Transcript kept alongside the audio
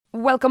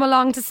Welcome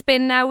along to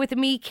Spin Now with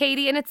me,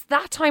 Katie, and it's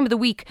that time of the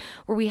week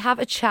where we have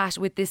a chat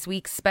with this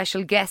week's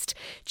special guest.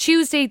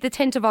 Tuesday, the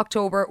 10th of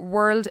October,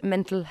 World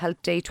Mental Health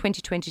Day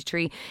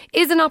 2023,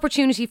 is an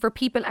opportunity for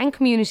people and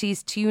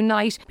communities to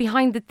unite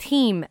behind the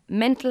theme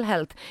mental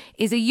health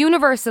is a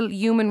universal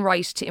human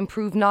right to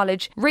improve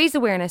knowledge, raise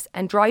awareness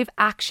and drive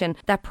action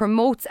that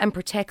promotes and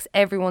protects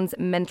everyone's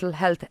mental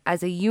health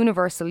as a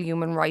universal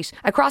human right.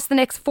 Across the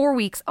next 4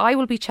 weeks, I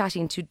will be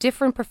chatting to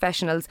different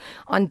professionals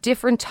on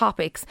different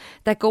topics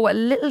that go a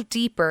little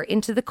deeper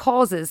into the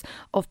causes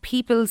of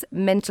people's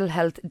mental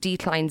health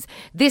declines.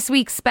 This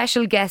week's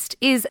special guest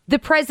is the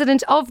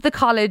president of the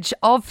College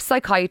of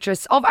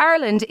Psychiatrists of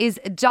Ireland, is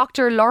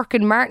Dr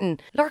Lorcan Martin.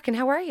 Lorcan,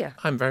 how are you?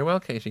 I'm very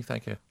well, Katie,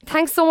 thank you.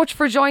 Thanks so much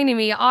for joining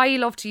me. I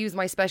love to use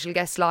my special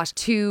guest slot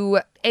to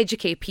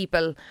educate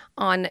people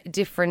on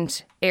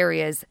different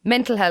areas.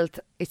 Mental health,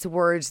 it's a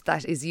word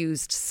that is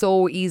used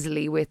so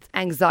easily with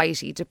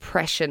anxiety,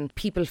 depression,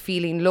 people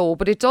feeling low,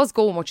 but it does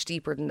go much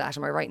deeper than that.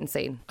 Am I right in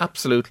saying?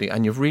 Absolutely,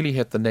 and you've really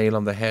hit the nail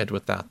on the head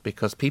with that,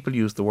 because people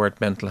use the word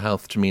mental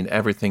health to mean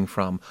everything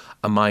from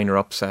a minor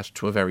upset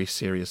to a very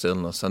serious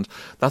illness, and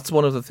that's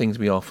one of the things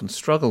we often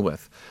struggle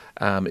with,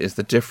 is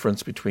the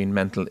difference between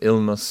mental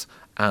illness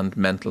and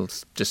mental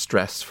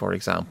distress, for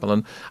example.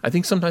 And I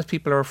think sometimes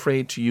people are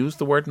afraid to use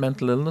the word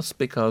mental illness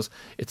because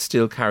it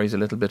still carries a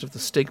little bit of the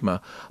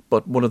stigma.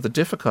 But one of the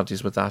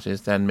difficulties with that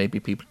is then maybe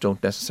people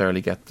don't necessarily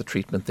get the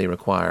treatment they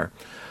require.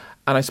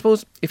 And I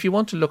suppose if you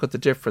want to look at the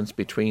difference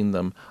between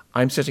them,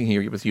 I'm sitting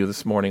here with you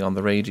this morning on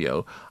the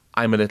radio.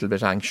 I'm a little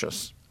bit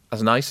anxious.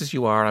 As nice as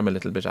you are, I'm a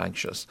little bit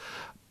anxious.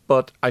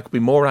 But I could be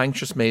more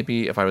anxious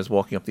maybe if I was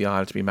walking up the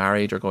aisle to be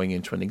married or going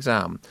into an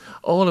exam.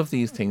 All of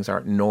these things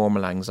are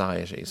normal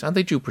anxieties, and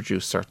they do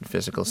produce certain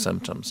physical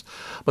symptoms.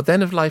 But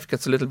then if life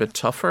gets a little bit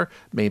tougher,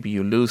 maybe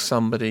you lose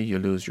somebody, you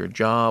lose your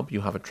job,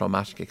 you have a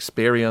traumatic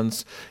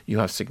experience, you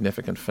have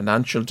significant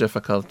financial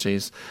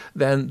difficulties,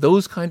 then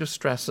those kind of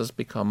stresses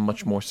become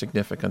much more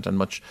significant and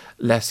much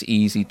less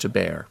easy to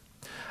bear.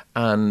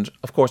 And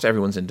of course,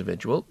 everyone's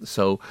individual.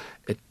 So,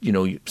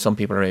 some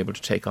people are able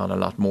to take on a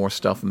lot more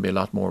stuff and be a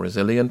lot more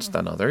resilient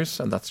than others,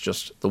 and that's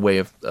just the way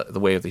of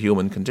the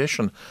human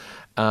condition.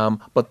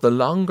 But the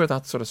longer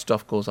that sort of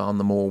stuff goes on,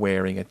 the more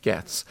wearing it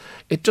gets.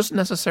 It doesn't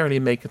necessarily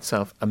make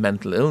itself a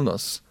mental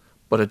illness,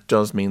 but it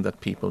does mean that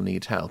people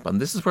need help.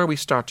 And this is where we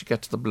start to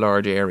get to the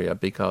blurred area,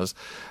 because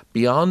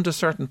beyond a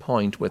certain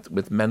point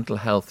with mental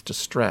health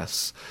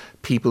distress,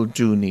 people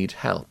do need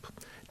help.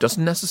 It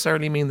doesn't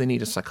necessarily mean they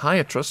need a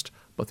psychiatrist,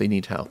 but they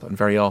need help, and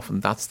very often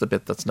that's the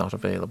bit that's not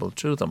available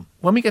to them.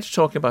 When we get to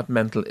talking about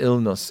mental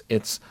illness,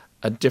 it's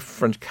a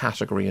different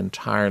category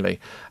entirely,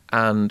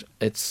 and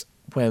it's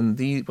when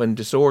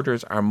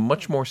disorders are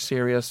much more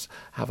serious,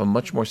 have a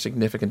much more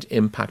significant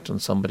impact on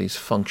somebody's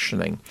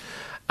functioning.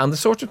 And the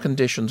sorts of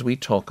conditions we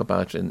talk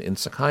about in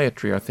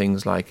psychiatry are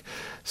things like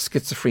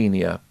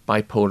schizophrenia,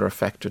 bipolar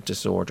affective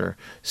disorder,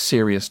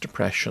 serious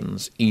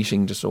depressions,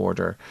 eating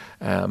disorder,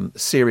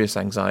 serious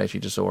anxiety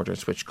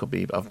disorders, which could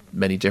be of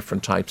many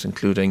different types,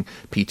 including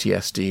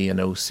PTSD and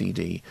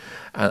OCD,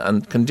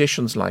 and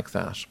conditions like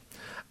that.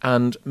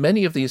 And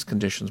many of these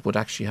conditions would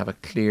actually have a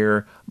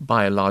clear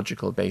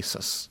biological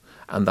basis,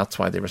 and that's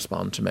why they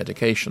respond to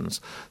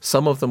medications.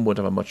 Some of them would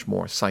have a much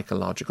more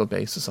psychological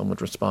basis and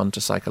would respond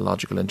to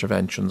psychological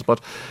interventions. But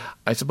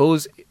I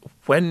suppose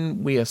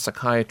when we as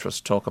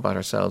psychiatrists talk about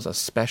ourselves as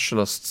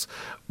specialists,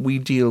 we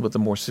deal with the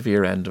more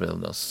severe end of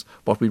illness,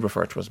 what we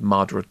refer to as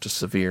moderate to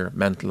severe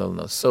mental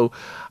illness. So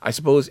I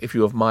suppose if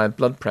you have mild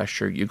blood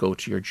pressure, you go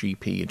to your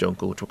GP, you don't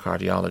go to a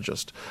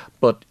cardiologist.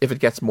 But if it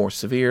gets more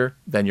severe,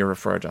 then you're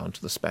referred on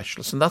to the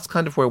specialist. And that's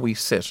kind of where we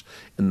sit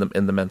in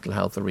the mental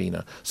health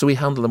arena. So we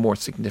handle the more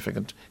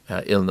significant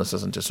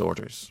illnesses and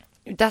disorders.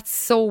 That's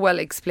so well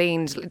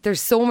explained.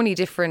 There's so many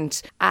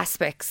different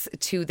aspects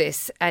to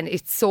this, and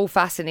it's so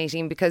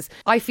fascinating because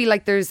I feel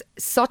like there's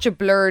such a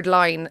blurred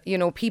line.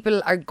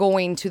 People are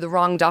going to the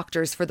wrong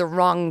doctors for the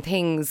wrong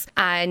things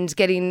and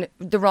getting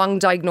the wrong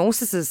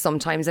diagnoses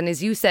sometimes. And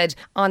as you said,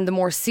 on the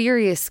more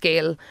serious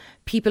scale,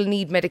 people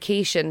need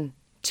medication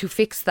to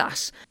fix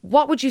that.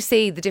 What would you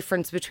say the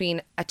difference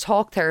between a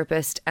talk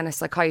therapist and a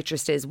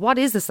psychiatrist is? What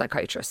is a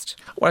psychiatrist?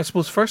 Well, I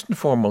suppose first and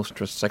foremost,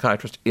 a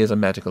psychiatrist is a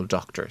medical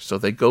doctor. So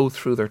they go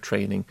through their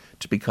training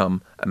to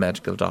become a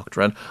medical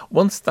doctor. And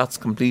once that's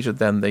completed,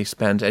 then they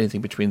spend anything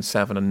between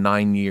 7 and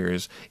 9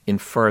 years in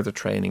further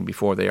training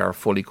before they are a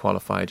fully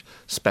qualified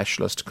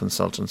specialist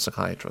consultant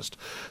psychiatrist.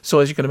 So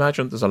as you can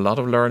imagine, there's a lot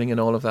of learning in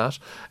all of that.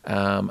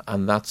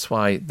 And that's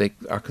why they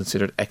are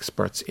considered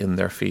experts in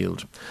their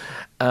field.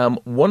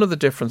 One of the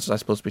differences, I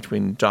suppose,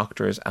 between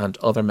doctors and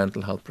other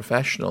mental health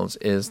professionals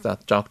is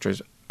that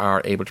doctors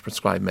are able to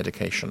prescribe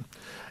medication.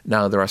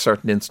 Now, there are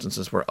certain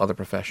instances where other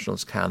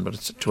professionals can, but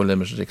it's to a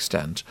limited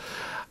extent.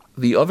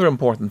 The other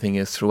important thing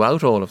is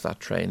throughout all of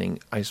that training,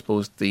 I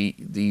suppose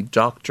the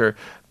doctor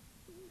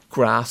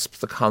grasp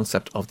the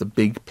concept of the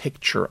big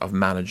picture of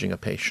managing a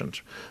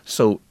patient.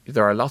 So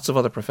there are lots of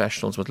other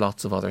professionals with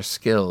lots of other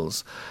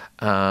skills,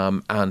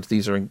 and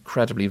these are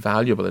incredibly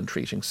valuable in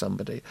treating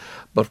somebody.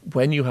 But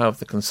when you have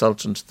the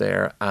consultant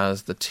there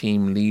as the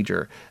team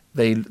leader,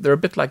 they're a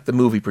bit like the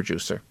movie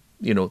producer.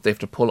 You know, they have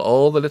to pull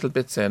all the little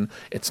bits in.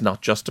 It's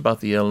not just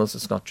about the illness.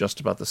 It's not just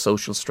about the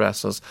social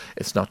stresses.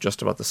 It's not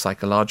just about the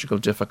psychological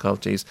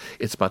difficulties.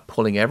 It's about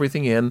pulling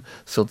everything in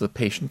so the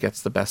patient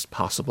gets the best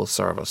possible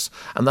service.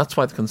 And that's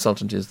why the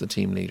consultant is the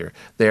team leader.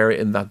 They're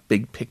in that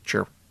big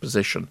picture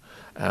position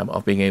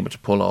of being able to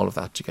pull all of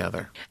that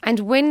together.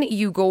 And when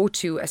you go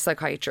to a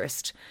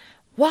psychiatrist,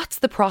 what's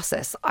the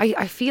process?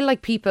 I feel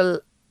like people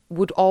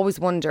would always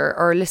wonder,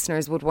 or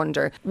listeners would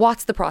wonder,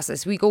 what's the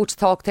process? We go to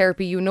talk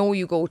therapy,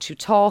 you go to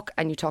talk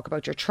and you talk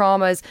about your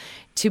traumas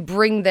to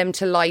bring them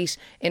to light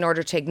in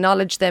order to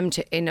acknowledge them,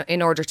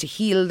 in order to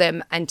heal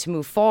them and to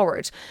move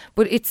forward.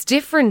 But it's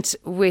different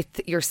with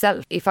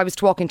yourself. If I was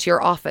to walk into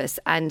your office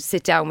and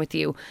sit down with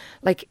you,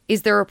 like,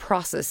 is there a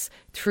process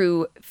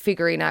through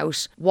figuring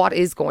out what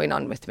is going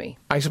on with me?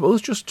 I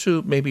suppose just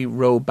to maybe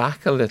row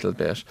back a little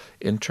bit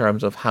in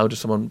terms of how does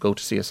someone go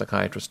to see a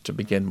psychiatrist to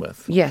begin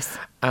with. Yes.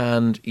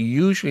 And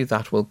usually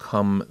that will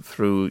come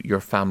through your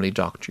family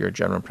doctor, your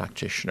general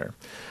practitioner.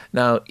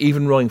 Now,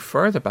 even rowing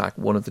further back,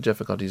 one of the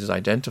difficulties is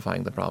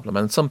identifying the problem.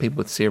 And some people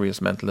with serious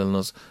mental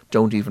illness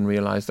don't even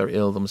realise they're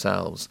ill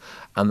themselves.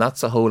 And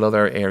that's a whole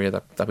other area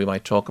that we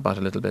might talk about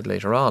a little bit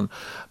later on.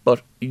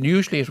 But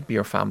usually it would be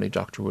your family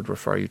doctor who would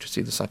refer you to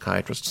see the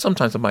psychiatrist.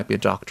 Sometimes it might be a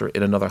doctor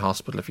in another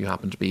hospital if you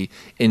happen to be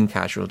in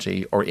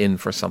casualty or in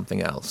for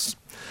something else.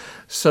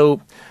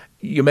 So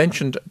you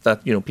mentioned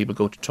that, people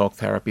go to talk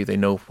therapy, they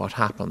know what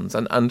happens.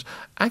 And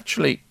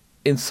actually,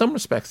 in some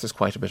respects, there's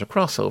quite a bit of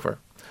crossover.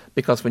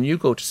 Because when you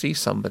go to see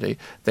somebody,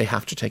 they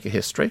have to take a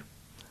history.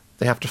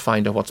 They have to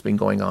find out what's been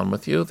going on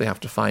with you. They have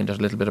to find out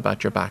a little bit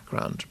about your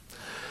background.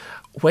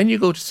 When you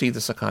go to see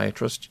the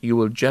psychiatrist, you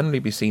will generally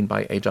be seen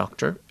by a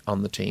doctor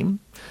on the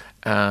team.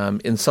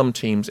 In some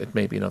teams, it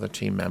may be another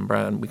team member,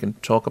 and we can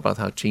talk about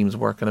how teams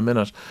work in a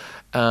minute.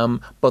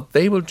 But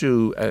they will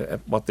do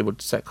what they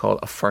would call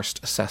a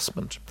first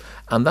assessment.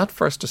 And that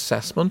first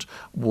assessment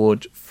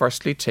would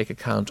firstly take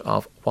account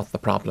of what the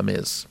problem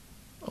is.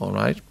 All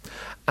right?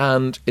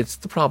 And it's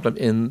the problem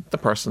in the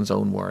person's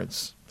own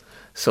words.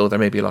 So there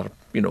may be a lot of,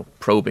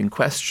 probing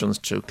questions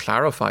to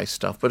clarify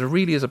stuff, but it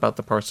really is about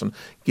the person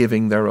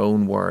giving their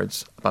own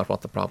words about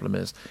what the problem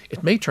is.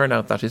 It may turn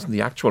out that isn't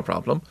the actual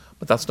problem,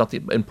 but that's not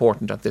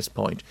important at this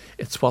point.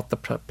 It's what the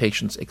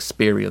patient's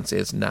experience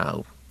is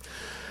now.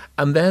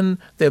 And then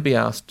they'll be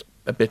asked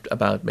a bit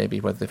about maybe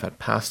whether they've had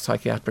past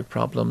psychiatric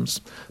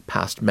problems,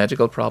 past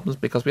medical problems,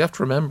 because we have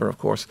to remember, of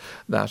course,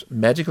 that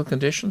medical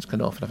conditions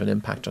can often have an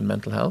impact on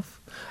mental health.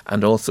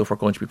 And also, if we're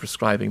going to be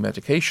prescribing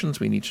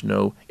medications, we need to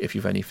know if you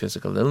have any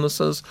physical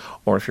illnesses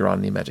or if you're on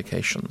any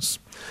medications.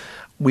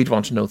 We'd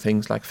want to know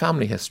things like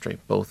family history,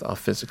 both of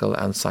physical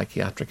and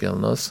psychiatric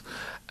illness,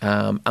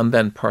 and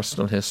then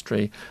personal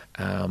history.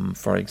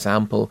 For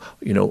example,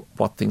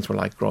 what things were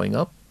like growing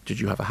up. Did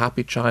you have a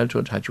happy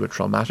childhood? Had you a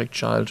traumatic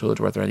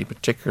childhood? Were there any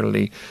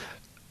particularly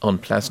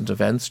unpleasant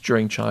events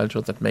during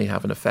childhood that may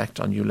have an effect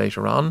on you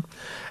later on?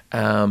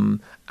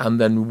 And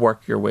then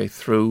work your way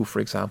through, for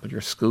example, your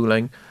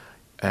schooling.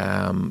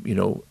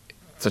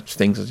 Such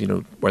things as,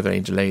 were there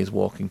any delays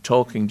walking,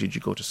 talking? Did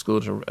you go to school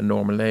at a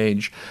normal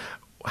age?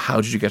 How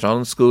did you get on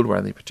in school? Were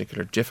any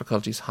particular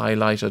difficulties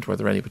highlighted? Were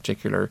there any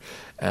particular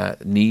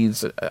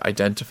needs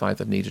identified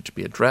that needed to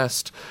be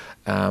addressed?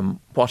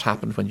 What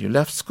happened when you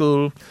left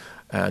school?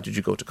 Did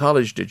you go to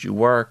college? Did you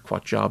work?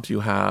 What jobs you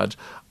had?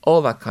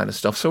 All that kind of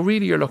stuff. So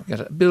really you're looking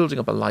at building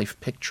up a life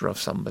picture of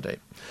somebody.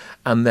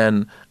 And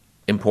then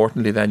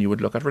importantly, then you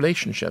would look at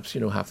relationships.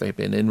 Have they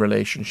been in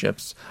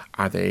relationships?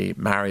 Are they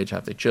married?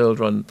 Have they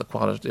children? The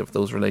quality of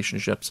those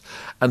relationships.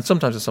 And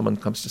sometimes if someone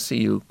comes to see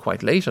you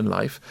quite late in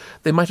life,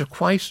 they might have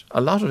quite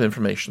a lot of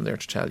information there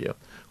to tell you,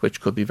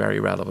 which could be very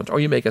relevant. Or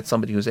you may get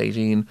somebody who's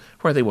 18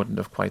 where they wouldn't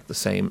have quite the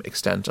same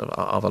extent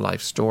of a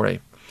life story.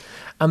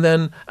 And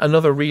then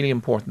another really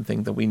important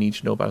thing that we need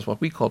to know about is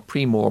what we call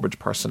pre-morbid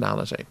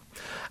personality.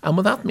 And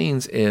what that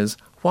means is,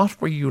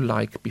 what were you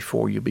like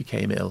before you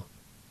became ill?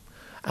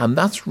 And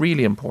that's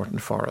really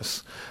important for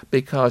us,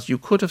 because you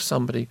could have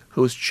somebody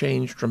who has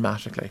changed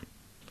dramatically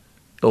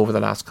over the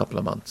last couple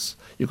of months.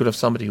 You could have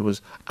somebody who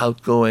was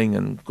outgoing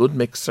and good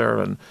mixer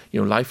and,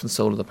 life and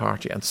soul of the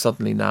party, and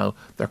suddenly now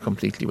they're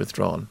completely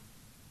withdrawn.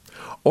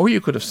 Or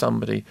you could have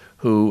somebody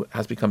who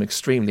has become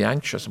extremely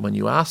anxious, and when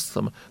you ask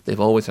them, they've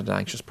always had an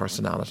anxious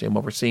personality. And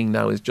what we're seeing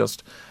now is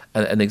just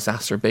an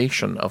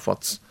exacerbation of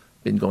what's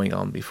been going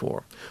on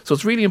before. So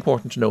it's really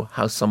important to know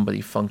how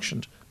somebody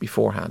functioned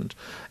beforehand,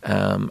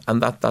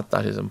 and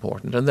that is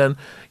important. And then,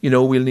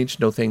 we'll need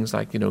to know things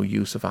like,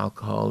 use of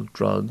alcohol,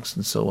 drugs,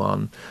 and so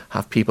on.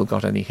 Have people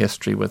got any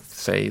history with,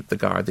 say, the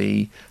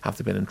Gardaí? Have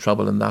they been in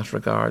trouble in that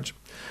regard?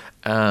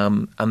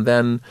 And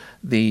then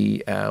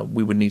we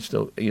would need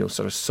to know,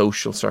 sort of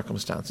social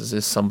circumstances.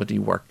 Is somebody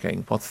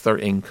working? What's their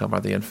income? Are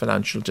they in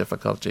financial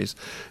difficulties?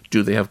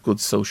 Do they have good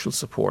social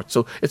support?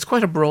 So it's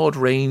quite a broad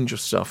range of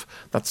stuff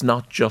that's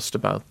not just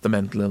about the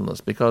mental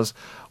illness, because,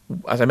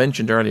 as I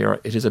mentioned earlier,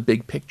 it is a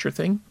big picture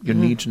thing. You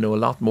need to know a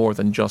lot more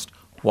than just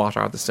what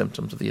are the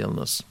symptoms of the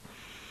illness.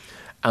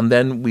 And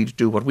then we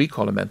do what we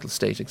call a mental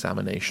state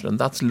examination, and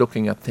that's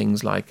looking at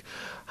things like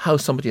how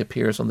somebody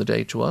appears on the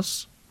day to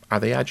us. Are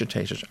they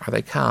agitated? Are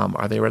they calm?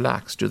 Are they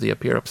relaxed? Do they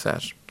appear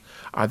upset?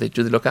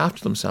 Do they look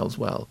after themselves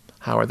well?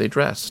 How are they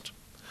dressed?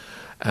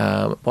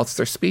 What's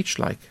their speech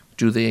like?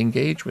 Do they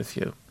engage with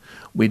you?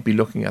 We'd be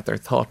looking at their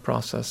thought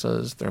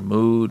processes, their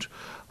mood,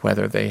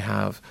 whether they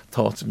have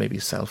thoughts of maybe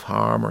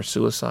self-harm or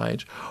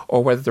suicide,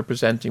 or whether they're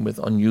presenting with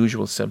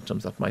unusual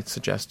symptoms that might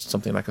suggest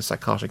something like a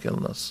psychotic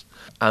illness.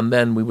 And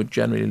then we would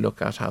generally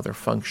look at how they're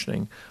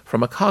functioning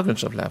from a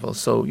cognitive level.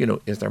 So,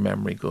 is their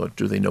memory good?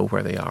 Do they know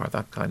where they are?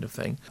 That kind of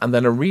thing. And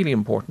then a really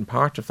important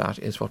part of that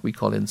is what we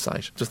call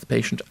insight. Does the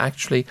patient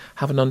actually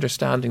have an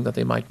understanding that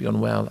they might be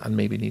unwell and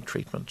maybe need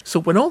treatment?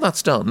 So when all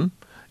that's done,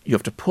 you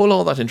have to pull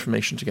all that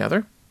information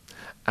together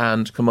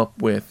and come up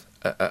with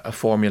a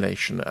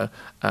formulation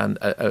and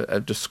a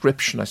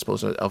description, I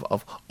suppose,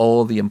 of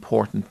all the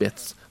important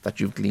bits that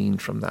you've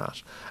gleaned from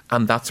that.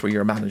 And that's where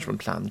your management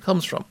plan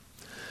comes from.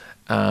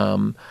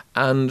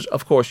 And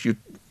of course, you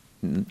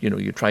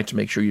try to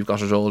make sure you've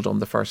got it all done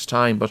the first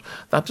time, but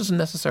that doesn't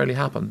necessarily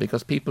happen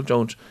because people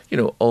don't,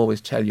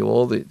 always tell you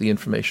all the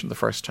information the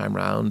first time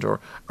round, or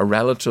a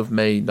relative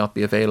may not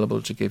be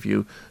available to give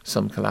you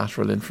some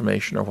collateral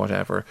information or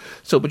whatever.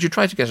 So, but you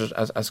try to get it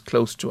as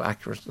close to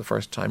accurate the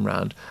first time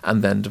round,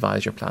 and then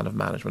devise your plan of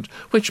management,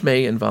 which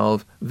may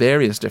involve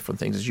various different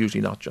things. It's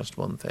usually not just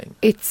one thing.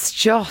 It's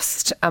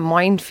just a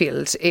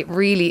minefield. It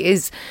really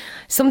is.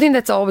 Something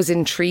that's always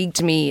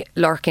intrigued me,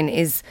 Lorcan,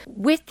 is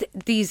with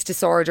these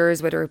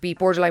disorders, whether it be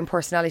borderline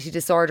personality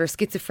disorder,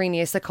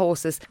 schizophrenia,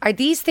 psychosis, are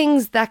these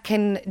things that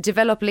can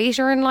develop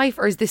later in life,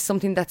 or is this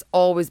something that's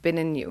always been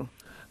in you?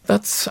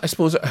 That's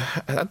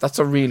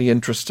a really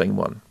interesting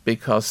one,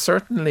 because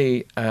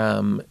certainly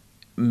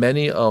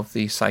many of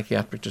the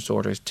psychiatric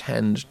disorders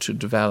tend to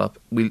develop,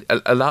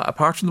 a lot,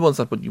 apart from the ones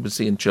that you would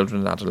see in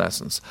children and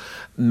adolescents,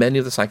 many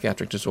of the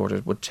psychiatric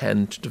disorders would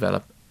tend to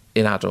develop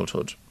in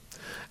adulthood.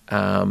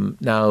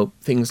 Now,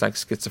 things like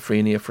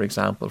schizophrenia, for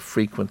example,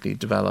 frequently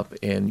develop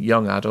in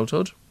young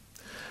adulthood.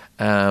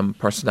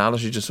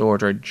 Personality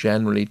disorder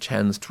generally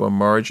tends to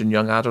emerge in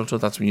young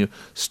adulthood. That's when you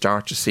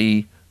start to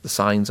see the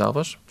signs of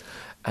it.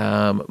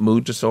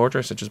 Mood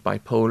disorder, such as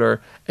bipolar,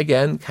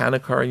 again, can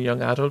occur in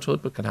young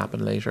adulthood, but can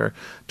happen later.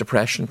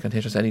 Depression can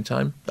hit us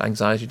anytime.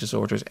 Anxiety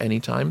disorders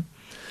anytime.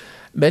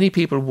 Many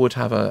people would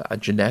have a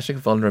genetic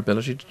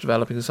vulnerability to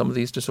developing some of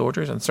these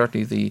disorders, and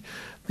certainly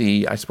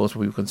the I suppose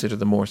what we would consider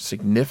the more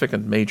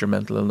significant major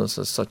mental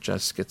illnesses such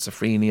as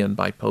schizophrenia and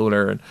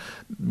bipolar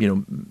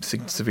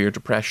and severe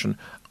depression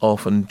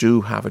often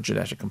do have a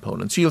genetic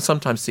component. So you'll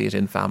sometimes see it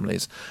in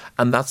families,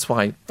 and that's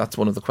why that's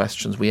one of the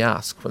questions we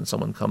ask when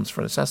someone comes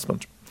for an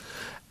assessment.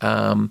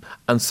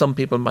 And some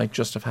people might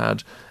just have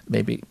had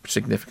maybe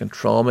significant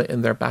trauma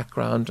in their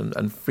background.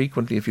 And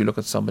frequently, if you look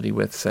at somebody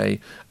with, say,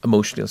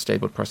 emotionally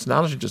unstable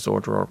personality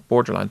disorder or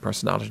borderline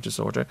personality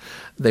disorder,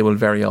 they will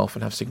very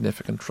often have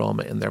significant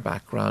trauma in their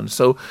background.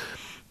 So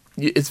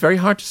it's very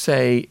hard to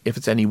say if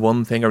it's any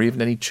one thing or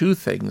even any two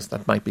things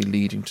that might be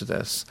leading to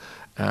this.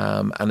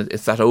 And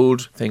it's that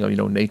old thing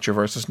of, nature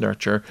versus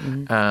nurture.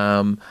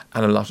 And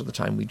a lot of the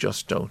time we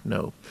just don't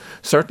know.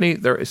 Certainly,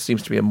 there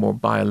seems to be a more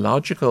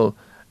biological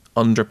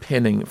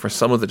underpinning for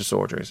some of the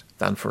disorders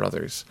than for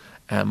others.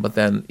 But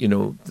then,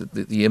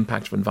 the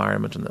impact of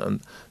environment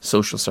and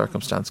social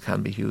circumstance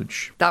can be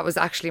huge. That was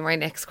actually my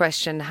next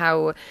question,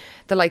 how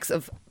the likes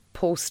of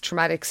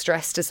post-traumatic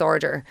stress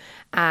disorder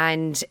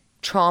and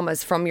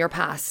traumas from your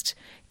past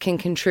can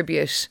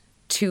contribute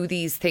to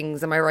these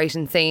things. Am I right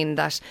in saying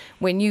that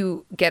when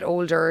you get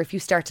older, if you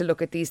start to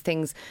look at these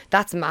things,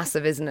 that's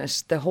massive, isn't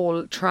it? The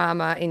whole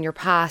trauma in your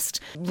past,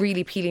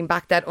 really peeling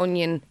back that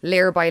onion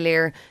layer by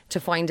layer to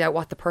find out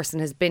what the person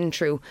has been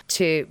through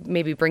to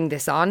maybe bring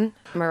this on.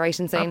 Am I right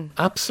in saying?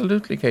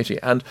 Absolutely, Katie.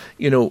 And,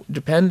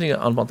 depending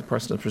on what the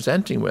person is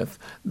presenting with,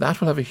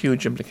 that will have a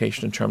huge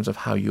implication in terms of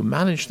how you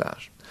manage that.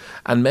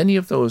 And many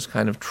of those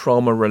kind of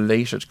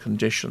trauma-related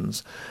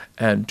conditions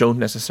don't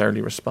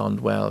necessarily respond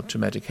well to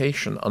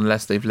medication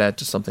unless they've led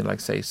to something like,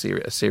 say,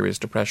 a serious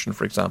depression,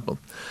 for example.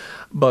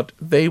 But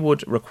they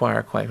would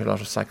require quite a lot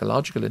of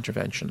psychological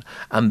intervention.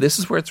 And this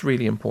is where it's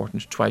really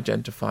important to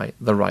identify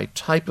the right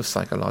type of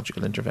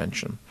psychological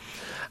intervention.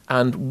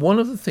 And one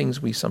of the things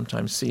we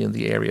sometimes see in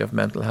the area of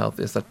mental health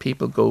is that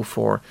people go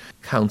for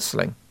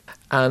counselling.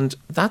 And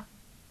that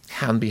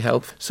can be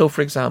helpful. So,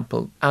 for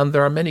example, and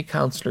there are many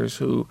counsellors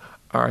who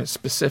are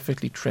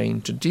specifically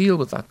trained to deal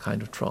with that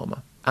kind of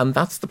trauma. And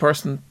that's the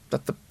person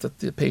that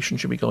the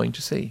patient should be going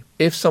to see.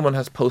 If someone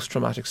has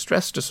post-traumatic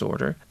stress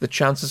disorder, the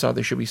chances are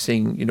they should be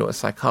seeing, a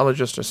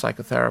psychologist or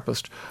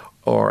psychotherapist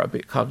or a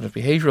cognitive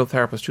behavioural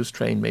therapist who's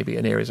trained maybe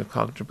in areas of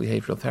cognitive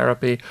behavioural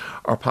therapy,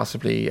 or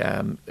possibly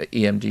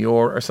EMDR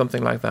or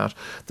something like that,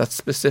 that's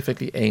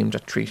specifically aimed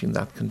at treating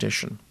that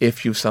condition.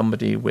 If you've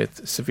somebody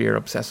with severe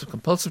obsessive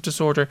compulsive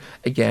disorder,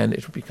 again,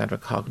 it would be kind of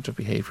a cognitive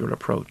behavioural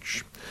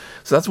approach.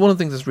 So that's one of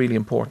the things that's really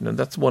important, and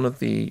that's one of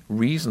the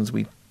reasons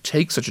we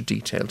take such a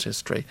detailed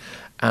history,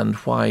 and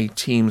why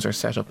teams are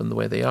set up in the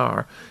way they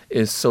are,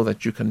 is so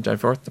that you can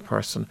divert the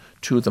person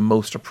to the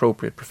most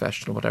appropriate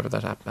professional, whatever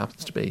that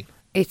happens to be.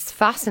 It's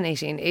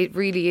fascinating. It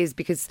really is,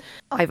 because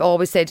I've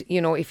always said,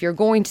 if you're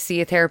going to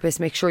see a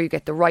therapist, make sure you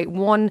get the right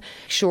one,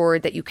 sure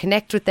that you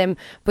connect with them.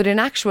 But in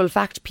actual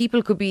fact,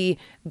 people could be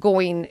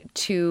going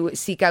to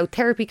seek out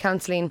therapy,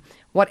 counselling,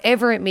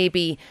 whatever it may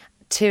be,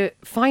 to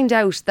find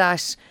out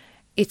that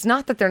it's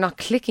not that they're not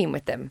clicking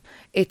with them,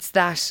 it's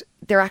that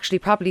they're actually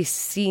probably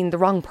seeing the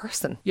wrong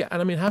person. Yeah,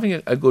 and I mean, having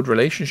a good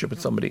relationship with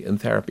somebody in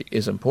therapy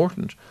is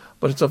important,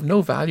 but it's of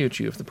no value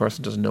to you if the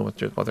person doesn't know what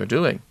they're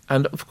doing.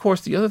 And of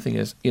course, the other thing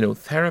is,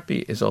 therapy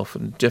is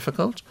often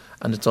difficult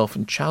and it's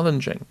often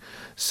challenging.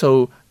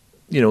 So,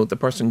 the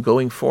person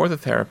going for the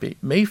therapy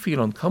may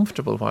feel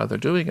uncomfortable while they're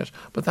doing it,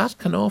 but that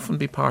can often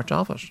be part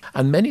of it.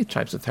 And many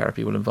types of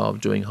therapy will involve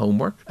doing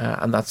homework,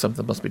 and that's something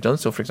that must be done.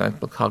 So, for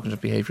example,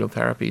 cognitive behavioural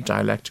therapy,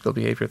 dialectical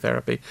behaviour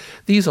therapy,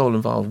 these all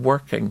involve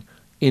working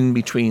in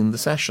between the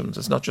sessions.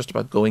 It's not just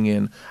about going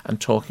in and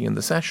talking in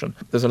the session.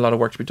 There's a lot of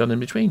work to be done in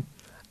between.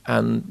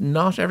 And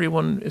not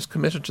everyone is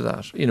committed to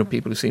that.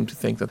 People who seem to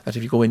think that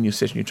if you go in, you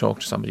sit and you talk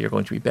to somebody, you're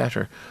going to be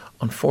better.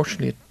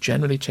 Unfortunately, it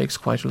generally takes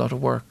quite a lot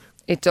of work.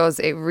 It does.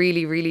 It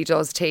really, really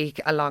does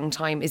take a long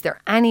time. Is there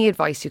any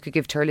advice you could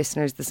give to our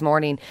listeners this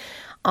morning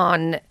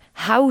on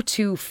how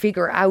to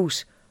figure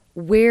out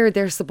where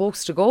they're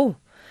supposed to go?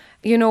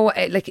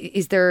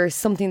 Is there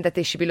something that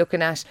they should be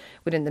looking at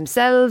within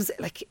themselves?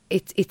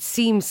 It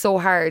seems so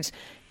hard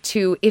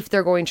to, if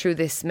they're going through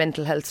this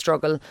mental health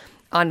struggle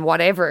on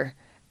whatever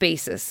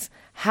basis,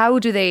 how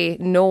do they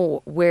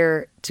know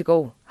where to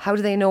go? How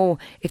do they know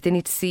if they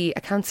need to see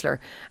a counsellor,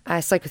 a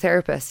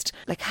psychotherapist?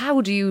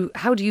 How do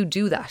you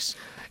do that?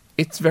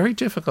 It's very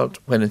difficult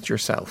when it's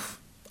yourself.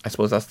 I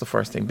suppose that's the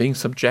first thing. Being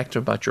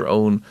subjective about your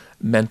own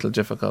mental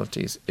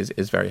difficulties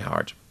is very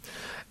hard.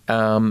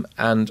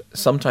 And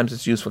sometimes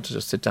it's useful to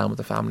just sit down with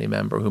a family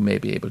member who may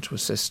be able to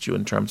assist you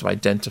in terms of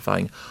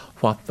identifying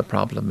what the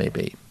problem may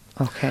be.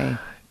 Okay.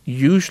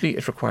 Usually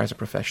it requires a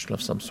professional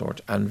of some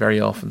sort, and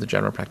very often the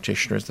general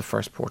practitioner is the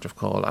first port of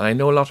call. And I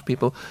know a lot of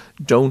people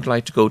don't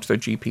like to go to their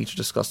GP to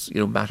discuss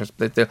matters.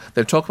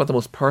 They'll talk about the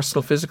most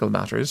personal physical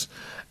matters,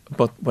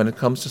 but when it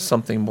comes to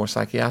something more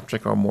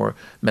psychiatric or more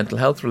mental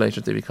health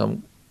related, they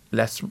become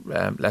less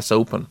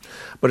open.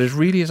 But it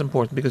really is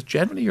important, because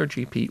generally your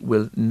GP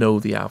will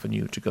know the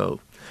avenue to go.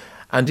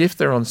 And if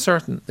they're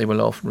uncertain, they will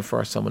often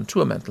refer someone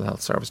to a mental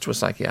health service, to a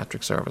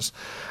psychiatric service.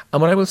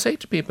 And what I will say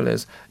to people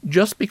is,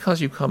 just because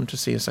you come to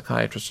see a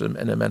psychiatrist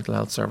in a mental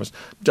health service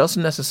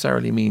doesn't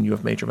necessarily mean you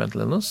have major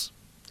mental illness.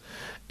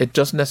 It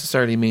doesn't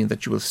necessarily mean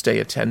that you will stay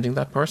attending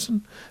that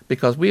person,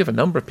 because we have a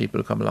number of people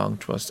who come along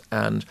to us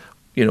and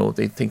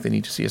they think they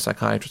need to see a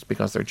psychiatrist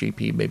because their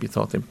GP maybe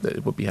thought that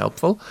it would be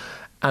helpful.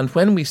 And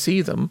when we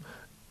see them,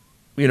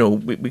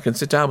 we can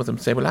sit down with them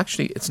and say, well,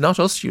 actually, it's not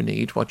us you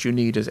need. What you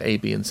need is A,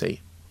 B and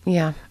C.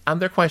 Yeah.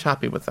 And they're quite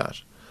happy with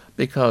that,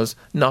 because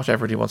not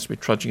everybody wants to be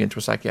trudging into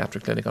a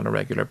psychiatric clinic on a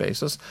regular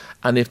basis.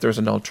 And if there's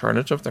an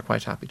alternative, they're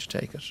quite happy to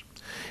take it.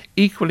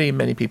 Equally,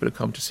 many people who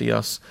come to see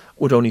us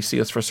would only see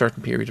us for a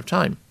certain period of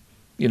time.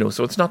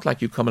 So it's not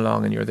like you come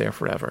along and you're there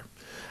forever.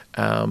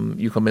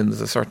 You come in,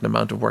 there's a certain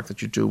amount of work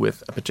that you do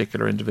with a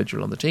particular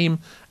individual on the team,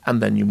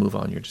 and then you move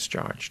on, you're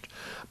discharged.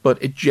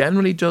 But it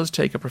generally does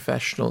take a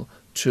professional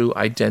to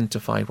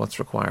identify what's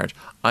required,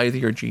 either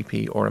your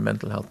GP or a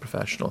mental health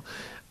professional.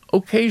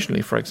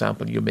 Occasionally, for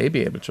example, you may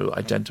be able to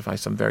identify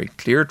some very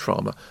clear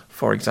trauma.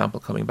 For example,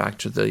 coming back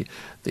to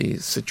the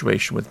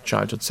situation with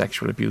childhood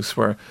sexual abuse,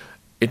 where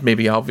it may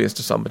be obvious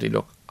to somebody,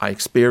 look, I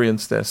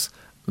experienced this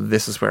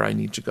is where I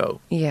need to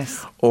go.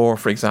 Yes. Or,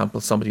 for example,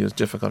 somebody who has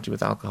difficulty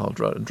with alcohol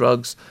and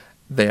drugs,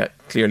 they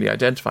clearly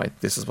identify,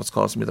 this is what's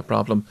causing me the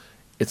problem.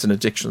 It's an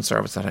addiction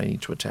service that I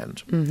need to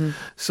attend. Mm-hmm.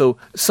 So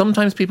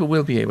sometimes people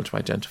will be able to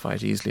identify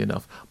it easily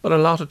enough, but a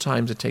lot of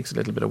times it takes a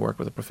little bit of work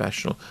with a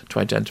professional to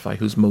identify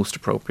who's most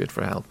appropriate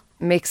for help.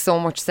 Makes so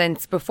much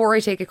sense. Before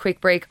I take a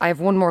quick break, I have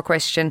one more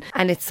question,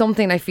 and it's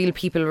something I feel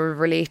people will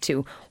relate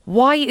to.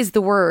 Why is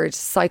the word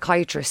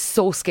psychiatrist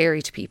so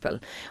scary to people?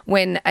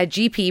 When a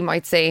GP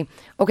might say,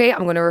 okay,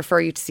 I'm going to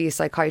refer you to see a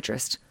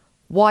psychiatrist.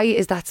 Why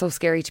is that so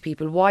scary to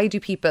people? Why do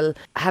people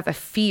have a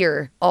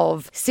fear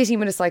of sitting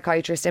with a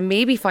psychiatrist and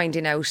maybe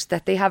finding out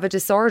that they have a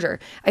disorder?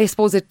 I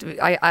suppose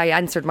I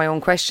answered my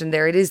own question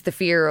there. It is the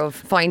fear of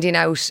finding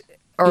out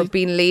or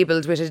being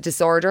labelled with a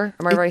disorder.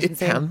 Am I right in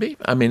saying? It can be.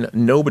 I mean,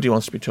 nobody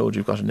wants to be told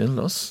you've got an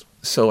illness.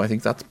 So I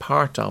think that's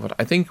part of it.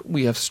 I think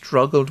we have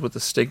struggled with the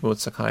stigma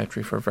with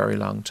psychiatry for a very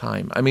long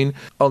time. I mean,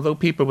 although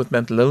people with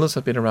mental illness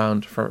have been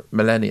around for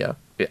millennia,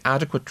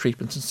 adequate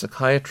treatments in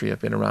psychiatry have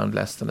been around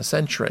less than a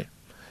century.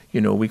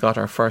 We got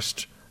our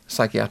first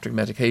psychiatric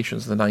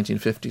medications in the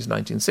 1950s,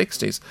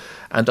 1960s,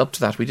 and up to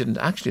that we didn't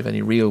actually have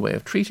any real way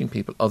of treating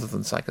people other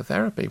than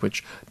psychotherapy,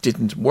 which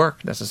didn't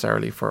work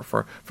necessarily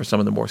for some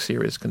of the more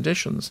serious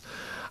conditions.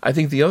 I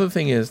think the other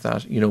thing is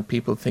that,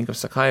 people think of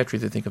psychiatry,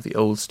 they think of the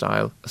old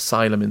style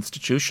asylum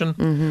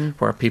institution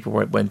where people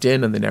went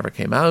in and they never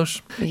came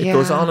out. It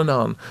goes on and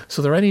on.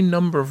 So there are any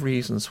number of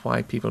reasons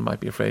why people might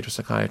be afraid of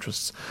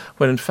psychiatrists,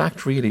 when in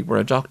fact, really, we're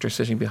a doctor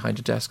sitting behind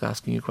a desk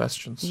asking you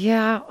questions.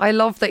 Yeah, I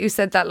love that you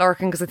said that,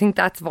 Lorcan, because I think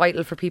that's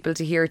vital for people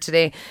to hear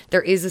today.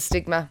 There is a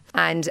stigma,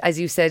 and as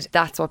you said,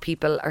 that's what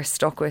people are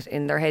stuck with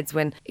in their heads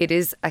when it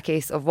is a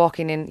case of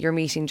walking in, you're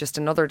meeting just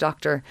another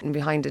doctor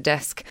behind a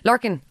desk.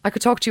 Lorcan, I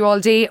could talk to you all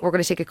day. We're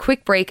going to take a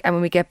quick break, and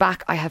when we get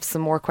back, I have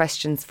some more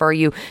questions for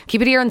you.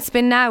 Keep it here on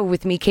Spin Now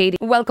with me, Katie.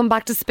 Welcome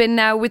back to Spin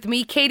Now with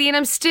me, Katie, and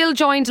I'm still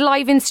joined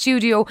live in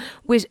studio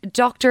with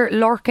Dr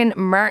Lorcan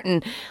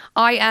Martin.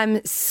 I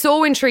am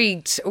so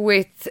intrigued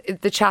with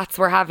the chats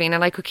we're having,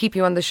 and I could keep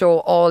you on the show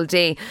all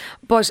day.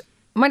 But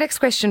my next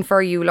question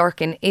for you,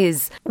 Lorcan,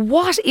 is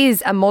what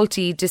is a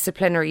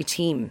multidisciplinary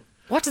team?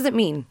 What does it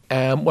mean?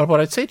 Well, what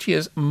I'd say to you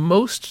is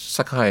most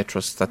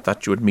psychiatrists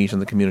that you would meet in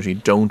the community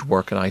don't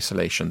work in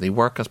isolation. They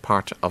work as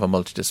part of a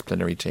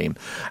multidisciplinary team.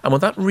 And what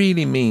that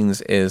really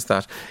means is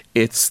that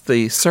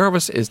the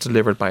service is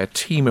delivered by a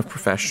team of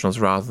professionals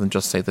rather than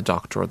just, say, the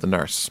doctor or the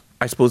nurse.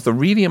 I suppose the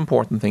really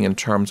important thing in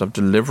terms of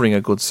delivering a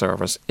good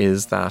service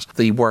is that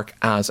they work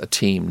as a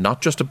team,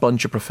 not just a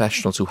bunch of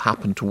professionals who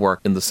happen to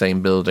work in the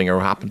same building or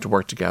happen to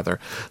work together.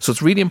 So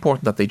it's really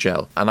important that they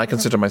gel. And I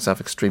consider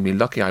myself extremely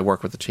lucky. I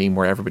work with a team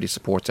where everybody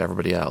supports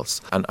everybody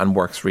else and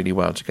works really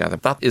well together.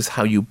 That is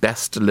how you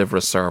best deliver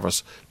a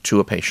service to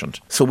a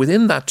patient. So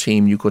within that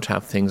team, you could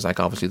have things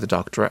like obviously the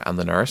doctor and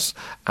the nurse,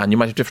 and you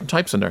might have different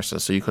types of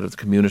nurses. So you could have the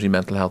community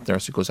mental health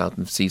nurse who goes out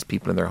and sees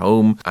people in their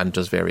home and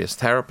does various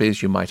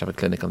therapies. You might have a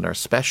clinical nurse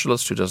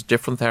specialist who does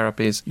different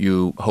therapies.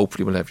 You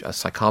hopefully will have a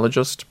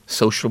psychologist,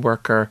 social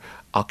worker,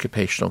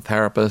 occupational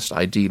therapist,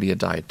 ideally a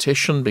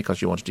dietitian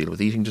because you want to deal with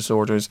eating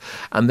disorders,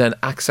 and then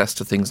access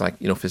to things like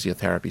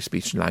physiotherapy,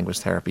 speech and language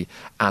therapy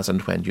as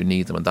and when you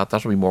need them, and that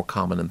will be more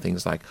common in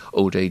things like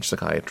old age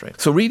psychiatry.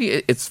 So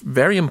really it's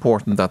very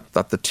important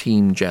that the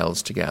team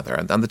gels together,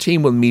 and the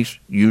team will meet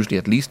usually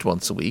at least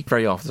once a week.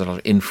 Very often there's a lot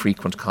of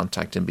infrequent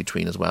contact in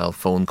between as well,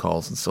 phone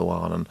calls and so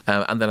on,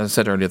 and then as I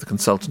said earlier, the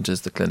consultant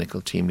is the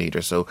clinical team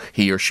leader, so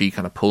he or she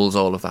kind of pulls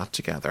all of that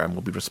together and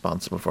will be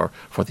responsible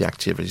for the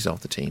activities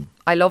of the team.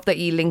 I love that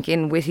you link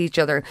in with each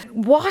other.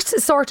 What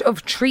sort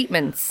of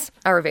treatments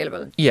are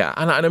available? Yeah,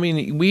 and I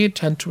mean, we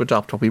tend to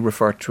adopt what we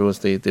refer to as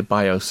the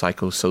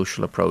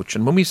biopsychosocial approach.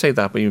 And when we say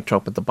that, we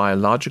talk about the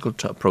biological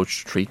approach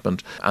to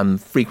treatment, and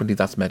frequently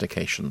that's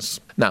medications.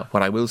 Now,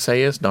 what I will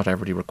say is not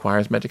everybody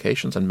requires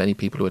medications, and many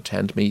people who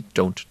attend me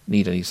don't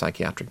need any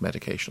psychiatric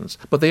medications.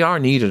 But they are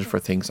needed for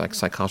things like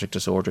psychotic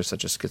disorders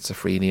such as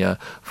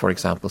schizophrenia, for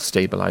example,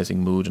 stabilising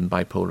mood and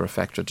bipolar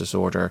affective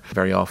disorder.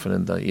 Very often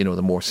in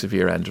the more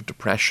severe end of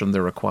depression,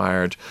 they're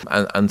required,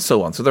 and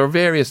so on. So there are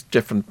various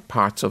different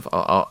parts of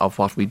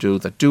what we do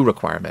that do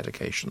require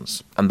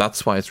medications. And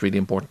that's why it's really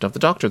important to have the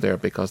doctor there,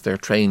 because they're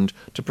trained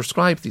to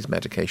prescribe these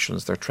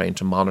medications. They're trained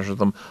to monitor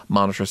them,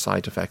 monitor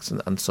side effects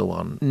and so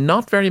on.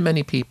 Not very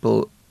many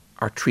people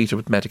are treated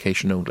with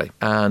medication only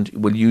and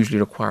will usually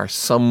require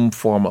some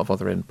form of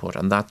other input,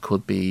 and that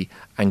could be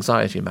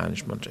anxiety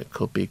management, it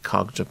could be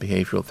cognitive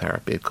behavioural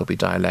therapy, it could be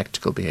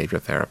dialectical behaviour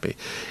therapy,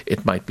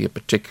 it might be a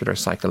particular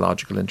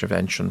psychological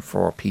intervention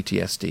for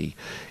PTSD.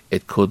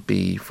 It could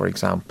be, for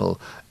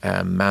example,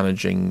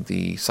 managing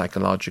the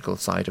psychological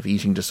side of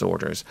eating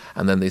disorders,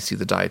 and then they see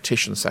the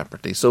dietitian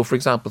separately. So, for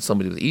example,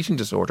 somebody with eating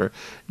disorder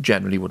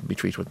generally wouldn't be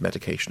treated with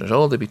medication at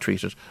all. They'd be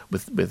treated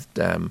with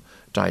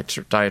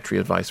dietary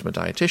advice from a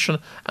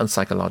dietitian and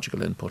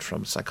psychological input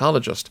from a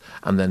psychologist,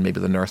 and then maybe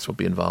the nurse would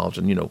be involved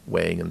in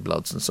weighing and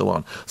bloods and so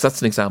on. So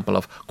that's an example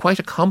of quite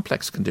a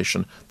complex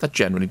condition that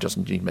generally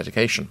doesn't need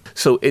medication.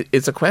 So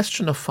it's a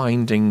question of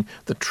finding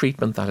the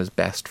treatment that is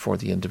best for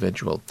the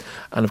individual.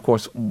 And of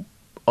course,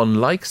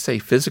 unlike, say,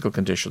 physical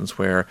conditions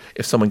where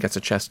if someone gets a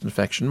chest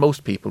infection,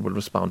 most people will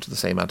respond to the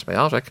same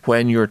antibiotic,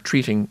 when you're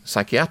treating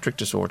psychiatric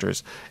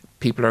disorders,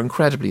 people are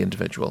incredibly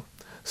individual.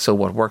 So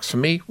what works for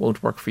me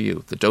won't work for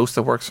you. The dose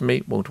that works for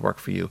me won't work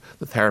for you.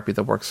 The therapy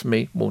that works for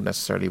me won't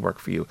necessarily work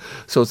for you.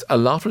 So a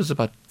lot of it is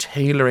about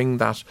tailoring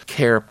that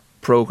care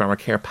program or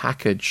care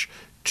package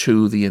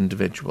to the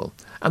individual.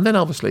 And then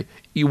obviously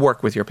you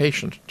work with your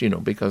patient,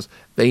 because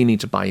they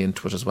need to buy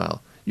into it as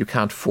well. You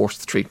can't force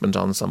the treatment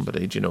on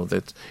somebody,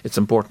 that it's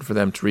important for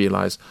them to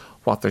realise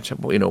what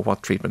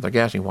what treatment they're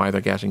getting, why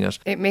they're getting it.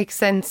 It makes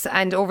sense.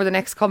 And over the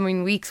next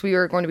coming weeks, we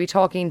are going to be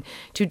talking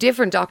to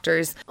different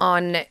doctors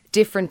on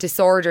different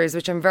disorders,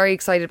 which I'm very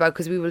excited about,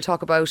 because we will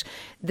talk about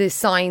the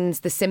signs,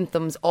 the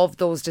symptoms of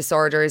those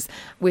disorders,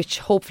 which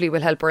hopefully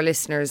will help our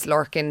listeners,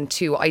 Lorcan,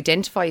 to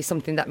identify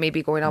something that may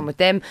be going on with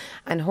them,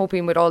 and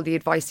hoping with all the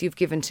advice you've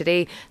given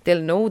today,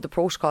 they'll know the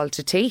protocol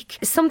to take.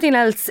 Something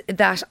else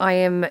that I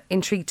am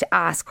intrigued to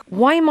ask,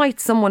 why might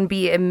someone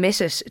be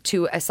admitted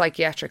to a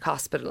psychiatric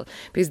hospital?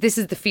 Because this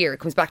is the fear. It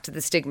comes back to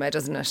the stigma,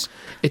 doesn't it?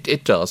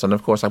 It does. And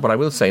of course, what I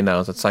will say now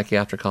is that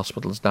psychiatric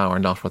hospitals now are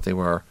not what they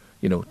were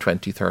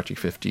 20, 30,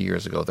 50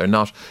 years ago. They're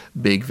not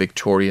big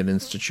Victorian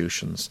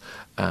institutions.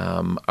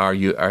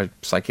 Our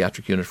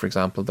psychiatric unit, for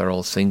example, they're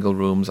all single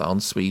rooms, en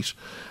suite,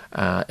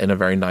 in a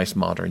very nice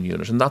modern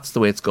unit. And that's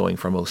the way it's going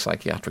for most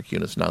psychiatric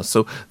units now.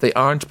 So they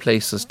aren't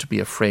places to be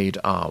afraid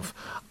of.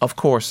 Of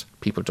course,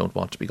 people don't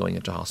want to be going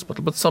into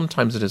hospital, but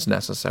sometimes it is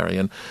necessary.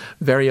 And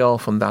very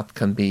often that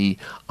can be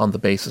on the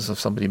basis of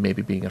somebody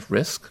maybe being at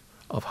risk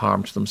of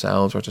harm to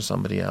themselves or to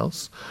somebody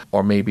else,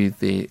 or maybe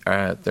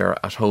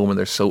they're at home and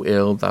they're so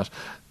ill that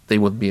they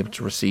wouldn't be able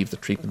to receive the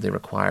treatment they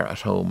require at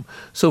home.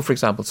 So, for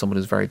example, someone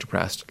who's very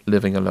depressed,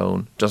 living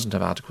alone, doesn't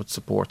have adequate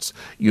supports,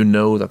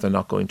 that they're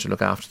not going to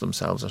look after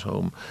themselves at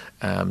home.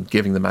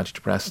 Giving them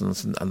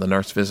antidepressants and the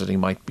nurse visiting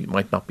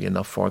might not be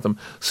enough for them.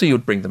 So you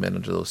would bring them in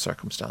under those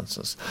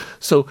circumstances.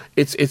 So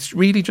it's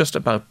really just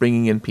about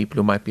bringing in people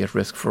who might be at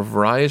risk for a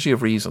variety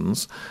of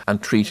reasons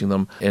and treating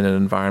them in an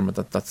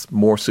environment that's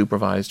more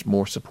supervised,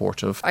 more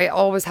supportive. I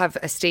always have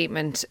a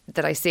statement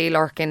that I say,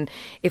 Lorcan,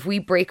 if we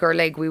break our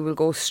leg, we will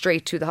go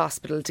straight to the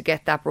hospital to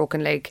get that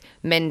broken leg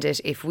mended.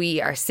 If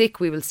we are sick,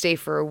 we will stay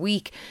for a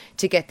week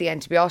to get the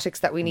antibiotics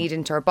that we need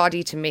into our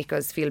body to make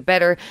us feel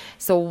better.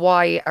 So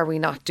why are we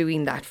not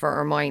doing that for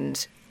our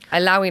mind?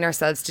 Allowing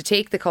ourselves to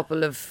take the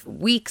couple of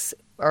weeks,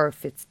 or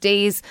if it's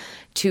days,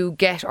 to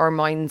get our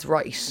minds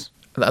right.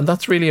 And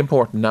that's really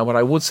important. Now, what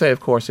I would say, of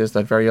course, is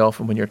that very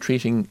often when you're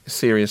treating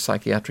serious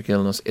psychiatric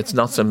illness, it's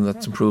not something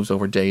that improves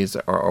over days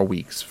or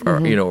weeks.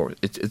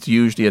 It's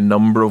usually a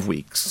number of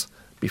weeks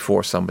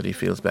before somebody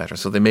feels better.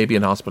 So they may be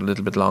in hospital a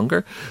little bit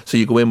longer. So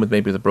you go in with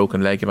maybe the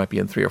broken leg, you might be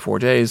in 3 or 4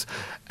 days.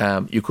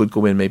 You could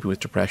go in maybe with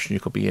depression, you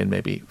could be in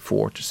maybe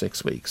 4 to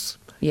 6 weeks.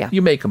 Yeah.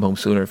 You may come home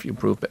sooner if you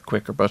improve a bit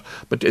quicker, but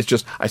it's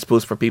just, I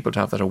suppose, for people to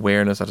have that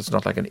awareness that it's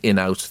not like an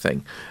in-out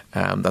thing,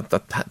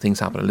 that things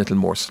happen a little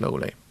more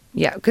slowly.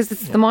 Yeah, because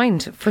it's the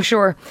mind, for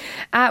sure.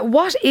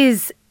 What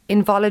is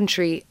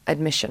involuntary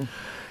admission?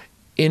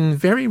 In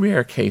very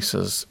rare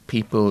cases,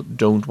 people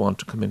don't want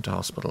to come into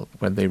hospital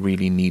when they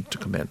really need to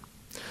come in.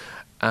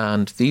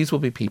 And these will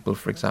be people,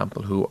 for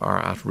example, who are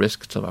at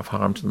risk of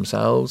harm to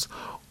themselves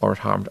or of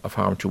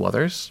harm to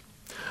others,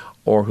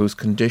 or whose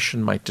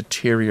condition might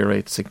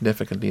deteriorate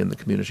significantly in the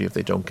community if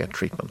they don't get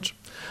treatment.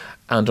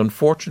 And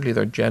unfortunately,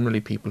 they're generally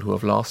people who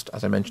have lost,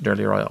 as I mentioned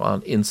earlier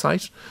on,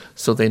 insight,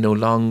 so they no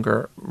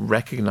longer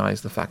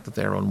recognise the fact that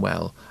they're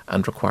unwell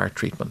and require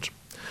treatment.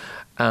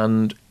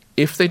 And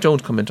if they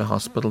don't come into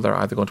hospital, they're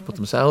either going to put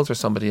themselves or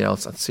somebody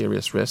else at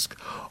serious risk,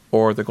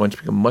 or they're going to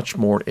become much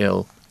more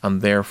ill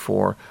and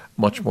therefore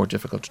much more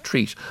difficult to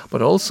treat.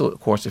 But also, of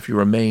course, if you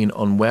remain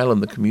unwell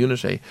in the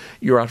community,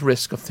 you're at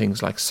risk of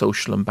things like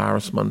social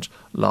embarrassment,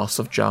 loss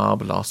of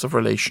job, loss of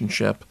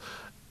relationship,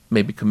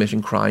 maybe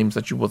committing crimes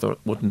that you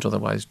wouldn't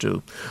otherwise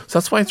do. So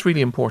that's why it's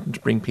really important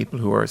to bring people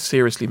who are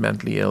seriously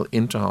mentally ill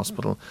into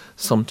hospital,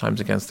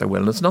 sometimes against their will.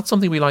 And it's not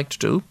something we like to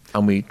do,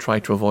 and we try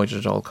to avoid it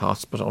at all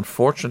costs. But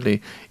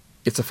unfortunately,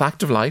 it's a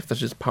fact of life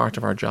that is part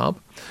of our job.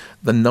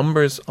 The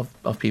numbers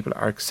of people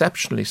are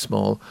exceptionally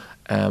small,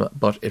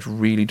 but it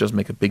really does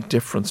make a big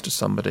difference to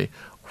somebody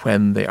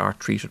when they are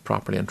treated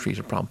properly and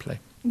treated promptly.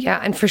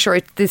 Yeah, and for sure,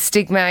 it's the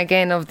stigma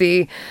again of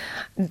the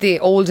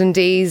olden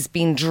days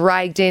being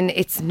dragged in.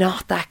 It's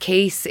not that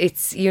case.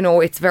 It's,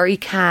 it's very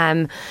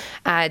calm,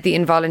 the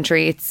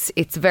involuntary.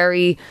 It's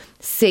very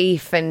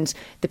safe, and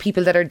the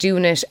people that are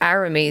doing it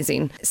are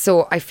amazing.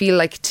 So I feel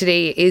like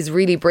today is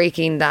really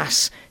breaking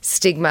that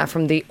stigma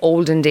from the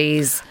olden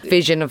days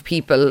vision of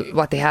people,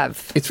 what they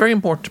have. It's very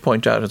important to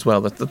point out as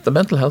well that the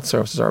mental health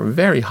services are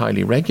very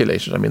highly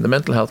regulated. I mean, the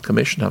Mental Health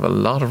Commission have a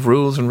lot of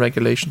rules and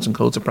regulations and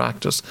codes of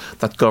practice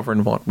that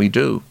govern what we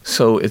do.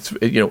 So it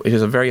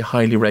is a very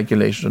highly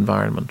regulated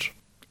environment.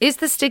 Is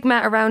the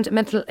stigma around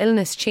mental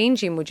illness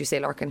changing, would you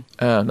say, Lorcan?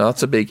 Now,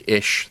 that's a big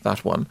ish,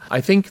 that one.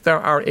 I think there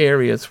are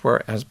areas where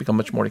it has become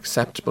much more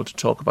acceptable to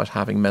talk about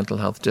having mental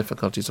health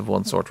difficulties of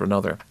one sort or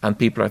another. And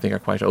people, I think, are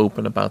quite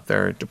open about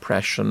their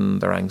depression,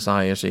 their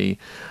anxiety.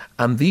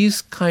 And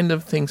these kind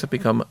of things have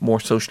become more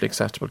socially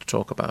acceptable to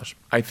talk about.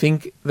 I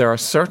think there are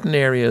certain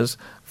areas,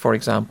 for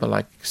example,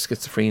 like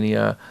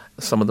schizophrenia,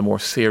 some of the more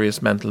serious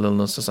mental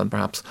illnesses, and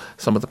perhaps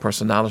some of the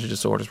personality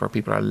disorders where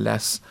people are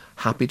less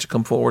happy to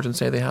come forward and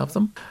say they have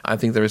them. I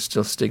think there is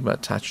still stigma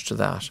attached to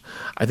that.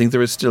 I think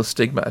there is still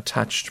stigma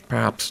attached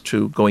perhaps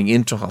to going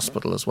into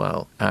hospital as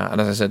well.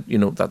 And as I said,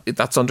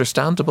 that's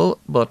understandable,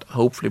 but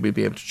hopefully we'll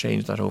be able to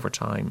change that over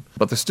time.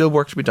 But there's still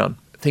work to be done.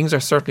 Things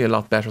are certainly a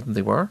lot better than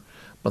they were,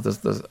 but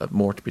there's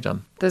more to be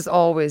done. There's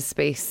always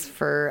space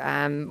for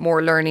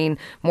more learning,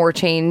 more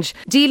change.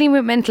 Dealing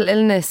with mental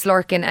illness,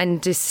 Lorcan,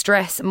 and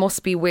distress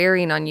must be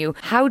wearing on you.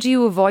 How do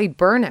you avoid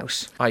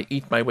burnout? I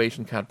eat my weight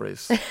in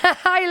Cadbury's.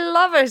 I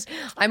love it.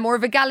 I'm more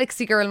of a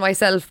Galaxy girl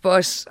myself,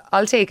 but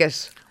I'll take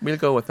it. We'll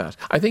go with that.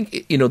 I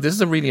think, this is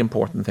a really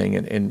important thing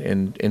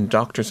in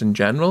doctors in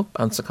general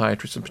and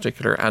psychiatrists in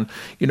particular. And,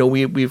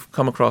 we've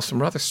come across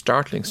some rather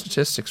startling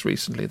statistics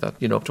recently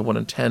that, up to 1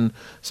 in 10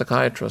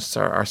 psychiatrists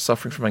are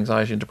suffering from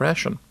anxiety and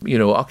depression.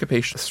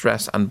 Occupational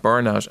stress and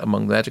burnout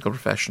among the medical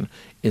profession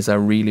is a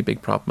really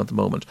big problem at the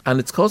moment.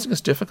 And it's causing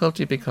us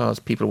difficulty because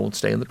people won't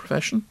stay in the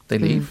profession. They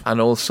leave. And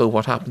also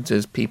what happens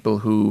is people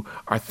who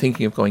are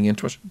thinking of going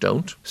into it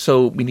don't.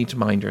 So we need to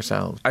mind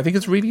ourselves. I think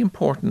it's really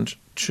important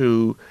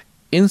to,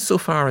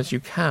 insofar as you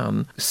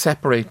can,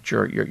 separate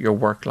your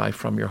work life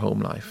from your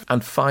home life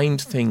and find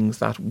things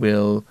that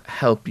will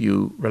help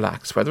you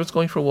relax, whether it's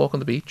going for a walk on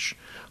the beach,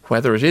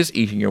 whether it is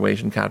eating your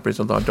weight in Cadbury's,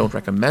 although I don't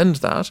recommend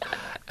that,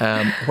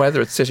 whether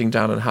it's sitting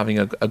down and having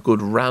a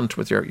good rant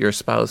with your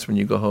spouse when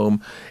you go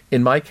home.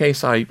 In my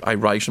case, I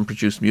write and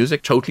produce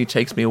music. Totally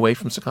takes me away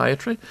from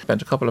psychiatry.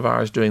 Spent a couple of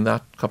hours doing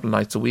that a couple of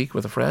nights a week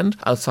with a friend.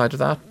 Outside of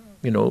that,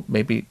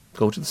 maybe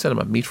go to the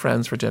cinema, meet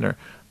friends for dinner,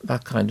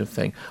 that kind of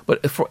thing.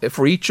 But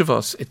for each of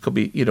us, it could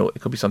be,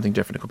 it could be something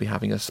different. It could be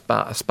having a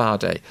spa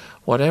day.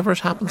 Whatever it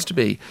happens to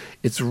be,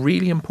 it's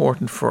really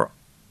important for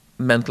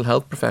mental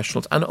health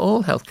professionals and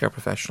all healthcare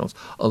professionals,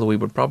 although we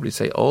would probably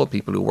say all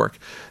people who work,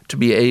 to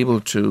be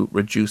able to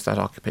reduce that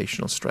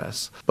occupational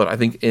stress. But I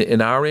think in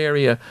our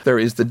area, there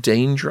is the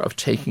danger of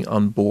taking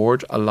on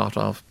board a lot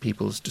of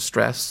people's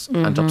distress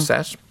and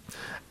upset.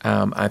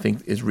 I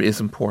think it is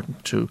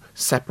important to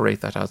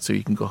separate that out so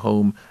you can go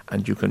home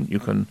and you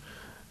can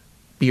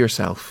be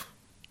yourself.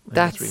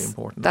 That's really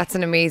important. That's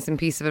an amazing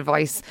piece of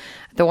advice.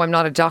 Though I'm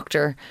not a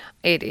doctor,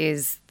 it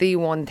is the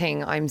one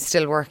thing I'm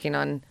still working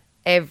on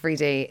every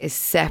day, is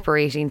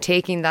separating,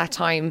 taking that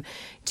time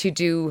to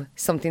do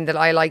something that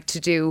I like to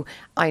do.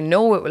 I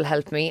know it will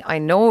help me. I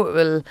know it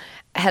will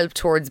help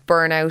towards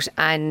burnout,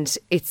 and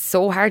it's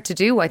so hard to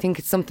do. I think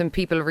it's something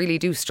people really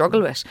do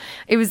struggle with.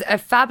 It was a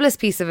fabulous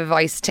piece of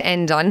advice to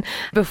end on.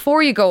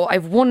 Before you go, I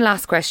have one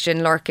last question,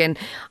 Lorcan.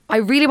 I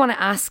really want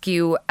to ask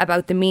you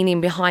about the meaning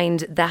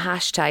behind the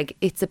hashtag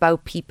It's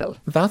About People.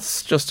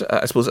 That's just,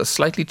 I suppose, a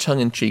slightly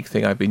tongue-in-cheek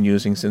thing I've been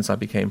using since I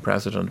became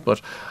president. But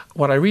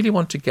what I really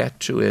want to get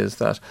to is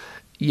that,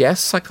 yes,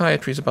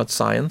 psychiatry is about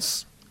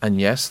science, and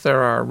yes,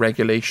 there are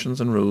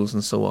regulations and rules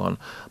and so on,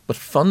 but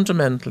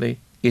fundamentally,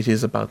 it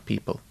is about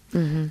people.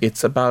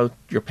 It's about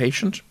your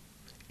patient,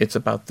 it's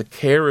about the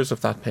carers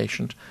of that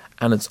patient,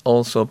 and it's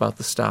also about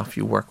the staff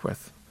you work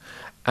with.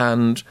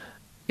 And,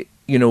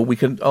 we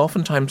can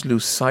oftentimes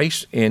lose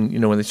sight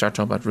in, when they start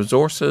talking about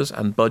resources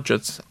and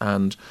budgets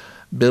and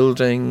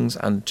buildings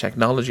and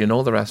technology and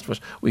all the rest of it,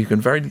 we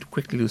can very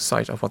quickly lose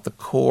sight of what the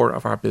core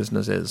of our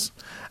business is,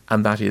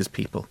 and that is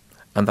people.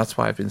 And that's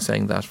why I've been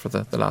saying that for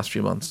the last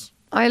few months.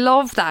 I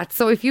love that.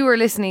 So if you were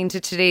listening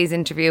to today's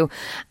interview,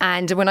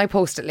 and when I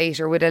post it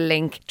later with a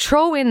link,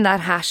 throw in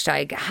that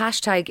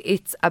hashtag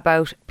It's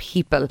About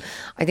People.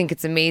 I think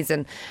it's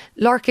amazing.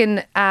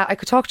 Lorcan, I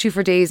could talk to you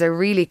for days. I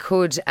really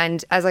could.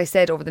 And as I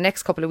said, over the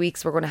next couple of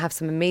weeks, we're going to have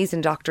some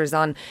amazing doctors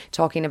on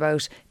talking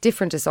about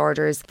different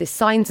disorders, the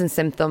signs and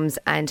symptoms,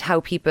 and how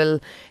people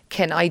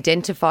can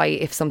identify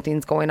if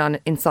something's going on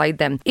inside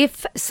them.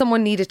 If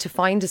someone needed to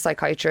find a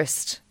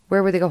psychiatrist,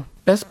 where would they go?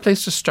 Best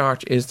place to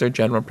start is their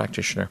general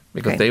practitioner,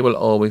 because they will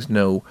always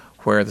know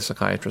where the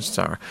psychiatrists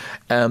are.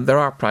 There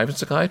are private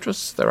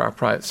psychiatrists, there are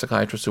private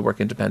psychiatrists who work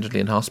independently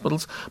in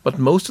hospitals, but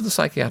most of the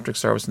psychiatric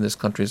service in this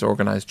country is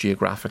organised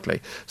geographically.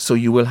 So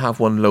you will have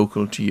one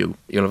local to you.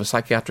 You'll have a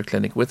psychiatric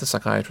clinic with a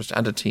psychiatrist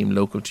and a team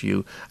local to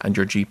you, and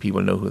your GP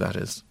will know who that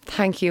is.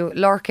 Thank you,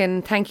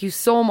 Lorcan. Thank you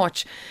so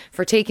much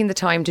for taking the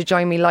time to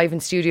join me live in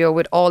studio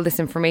with all this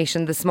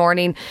information this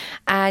morning.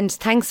 And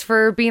thanks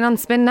for being on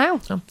Spin Now.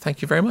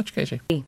 Thank you very much, Katie.